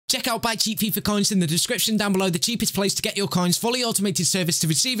Check out Buy Cheap FIFA coins in the description down below, the cheapest place to get your coins, fully automated service to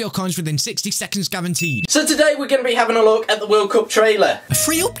receive your coins within 60 seconds guaranteed. So today we're going to be having a look at the World Cup trailer. A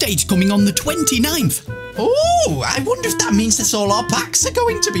free update coming on the 29th. Oh, I wonder if that means that all our packs are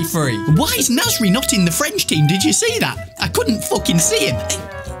going to be free. Why is Nasri not in the French team? Did you see that? I couldn't fucking see him.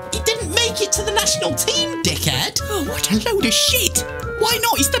 He didn't make it to the national team, dickhead. Oh, what a load of shit. Why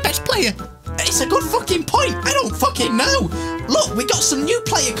not? He's the best player. It's a good fucking point. I don't fucking know. Look, we got some new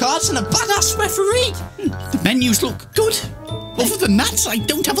player cards and a badass referee. The menus look good. Other than that, I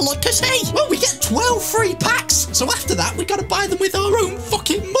don't have a lot to say. Well, we get 12 free packs, so after that, we gotta buy them with our own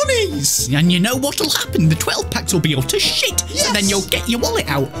fucking monies. And you know what'll happen? The 12 packs will be utter shit. Yes. And then you'll get your wallet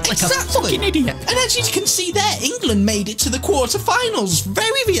out like a fucking idiot. And as you can see there, England made it to the quarterfinals.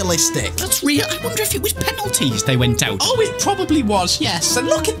 Very realistic. That's real. I wonder if it was penalties they went out. Oh, it probably was, yes. And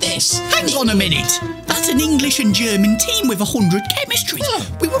look at this. Hang on a minute. That's an English and German team with 100 chemistry.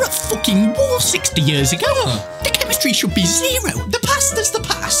 We were at fucking war 60 years ago. The chemistry should be 0. The past is the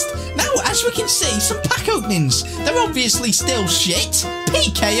past. Now, as we can see, some pack openings. They're obviously still shit.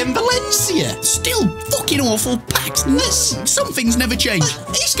 PK and Valencia. Still fucking awful packs. Some things never change.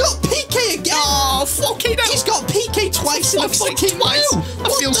 He's got PK again. Oh, fucking hell. He's got PK twice in a fucking row.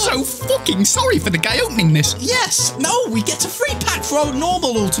 I feel so fucking sorry for the guy opening this. Yes. No, we get a free pack for our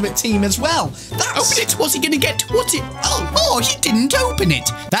normal Ultimate Team as well. Open it. What's he going to get? What's it? Oh, he didn't open it.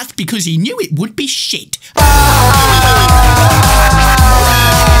 That's because he knew it would be shit.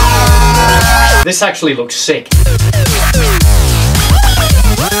 This actually looks sick.